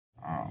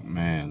Oh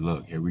man,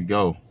 look, here we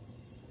go.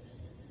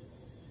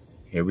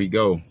 Here we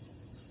go.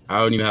 I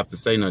don't even have to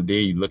say nothing. Then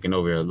you looking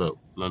over here. Look.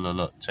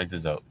 Check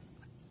this out.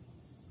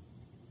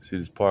 See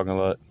this parking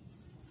lot?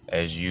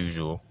 As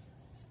usual.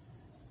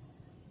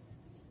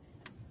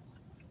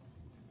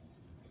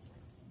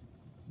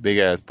 Big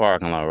ass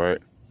parking lot, right?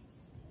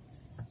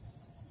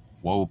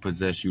 What would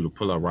possess you to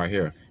pull up right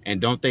here? And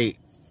don't they,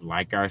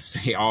 like I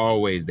say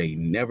always, they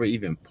never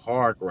even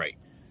park right.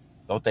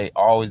 Don't they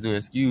always do?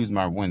 Excuse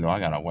my window. I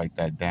gotta wipe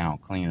that down,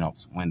 clean up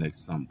some windows,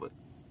 something. But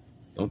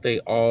don't they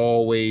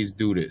always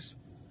do this?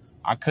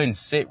 I couldn't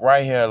sit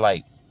right here.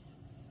 Like,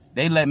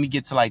 they let me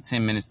get to like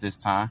 10 minutes this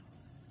time.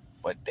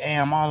 But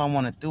damn, all I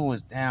want to do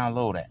is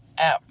download an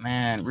app,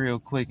 man, real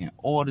quick and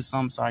order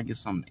something so I get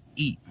something to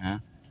eat,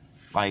 man.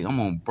 Like, I'm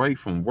on break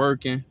from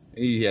working.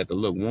 You have to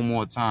look one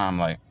more time.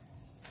 Like,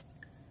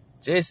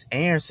 just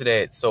answer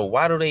that. So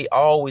why do they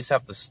always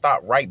have to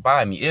stop right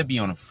by me? It'll be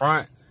on the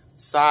front,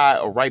 side,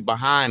 or right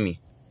behind me.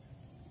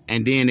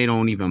 And then they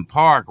don't even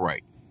park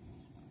right.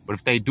 But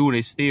if they do,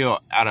 they still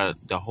out of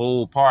the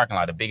whole parking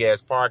lot, the big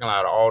ass parking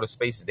lot, all the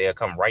spaces, they'll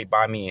come right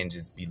by me and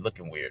just be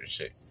looking weird and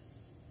shit.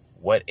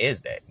 What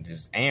is that?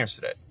 Just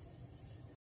answer that.